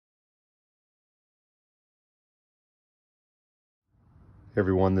Hey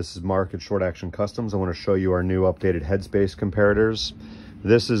everyone, this is Mark at Short Action Customs. I want to show you our new updated headspace comparators.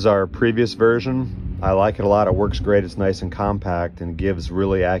 This is our previous version. I like it a lot. It works great. It's nice and compact and gives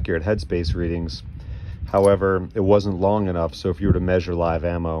really accurate headspace readings. However, it wasn't long enough, so if you were to measure live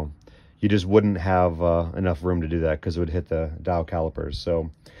ammo, you just wouldn't have enough room to do that because it would hit the dial calipers. So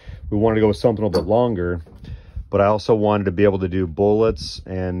we wanted to go with something a little bit longer, but I also wanted to be able to do bullets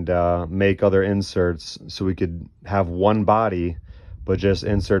and make other inserts so we could have one body but just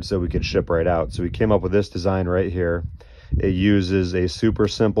inserts that we could ship right out. So we came up with this design right here. It uses a super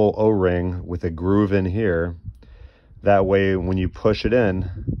simple O-ring with a groove in here. That way when you push it in,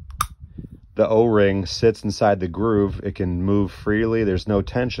 the O-ring sits inside the groove. It can move freely. There's no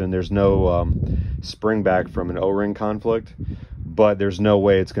tension. There's no spring back from an O-ring conflict, but there's no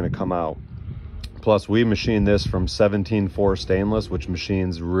way it's going to come out. Plus we machined this from 17-4 stainless, which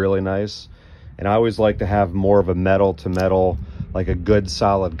machines really nice. And I always like to have more of a metal to metal, like a good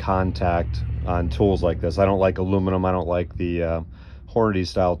solid contact on tools like this. I don't like aluminum. I don't like the Hornady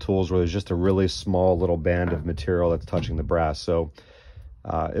style tools where there's just a really small little band of material that's touching the brass. So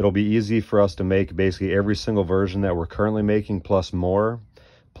it'll be easy for us to make basically every single version that we're currently making plus more.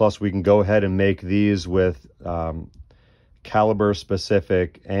 Plus we can go ahead and make these with caliber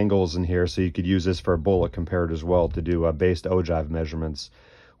specific angles in here, so you could use this for a bullet comparator as well to do based ogive measurements.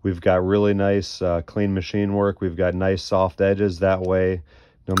 We've got really nice clean machine work. We've got nice soft edges. That way,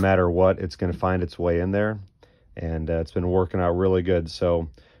 no matter what, it's going to find its way in there. And it's been working out really good. So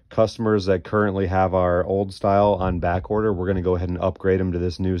customers that currently have our old style on back order, we're going to go ahead and upgrade them to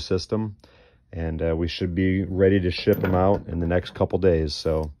this new system. And we should be ready to ship them out in the next couple days.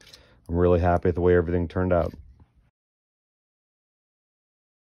 So I'm really happy with the way everything turned out.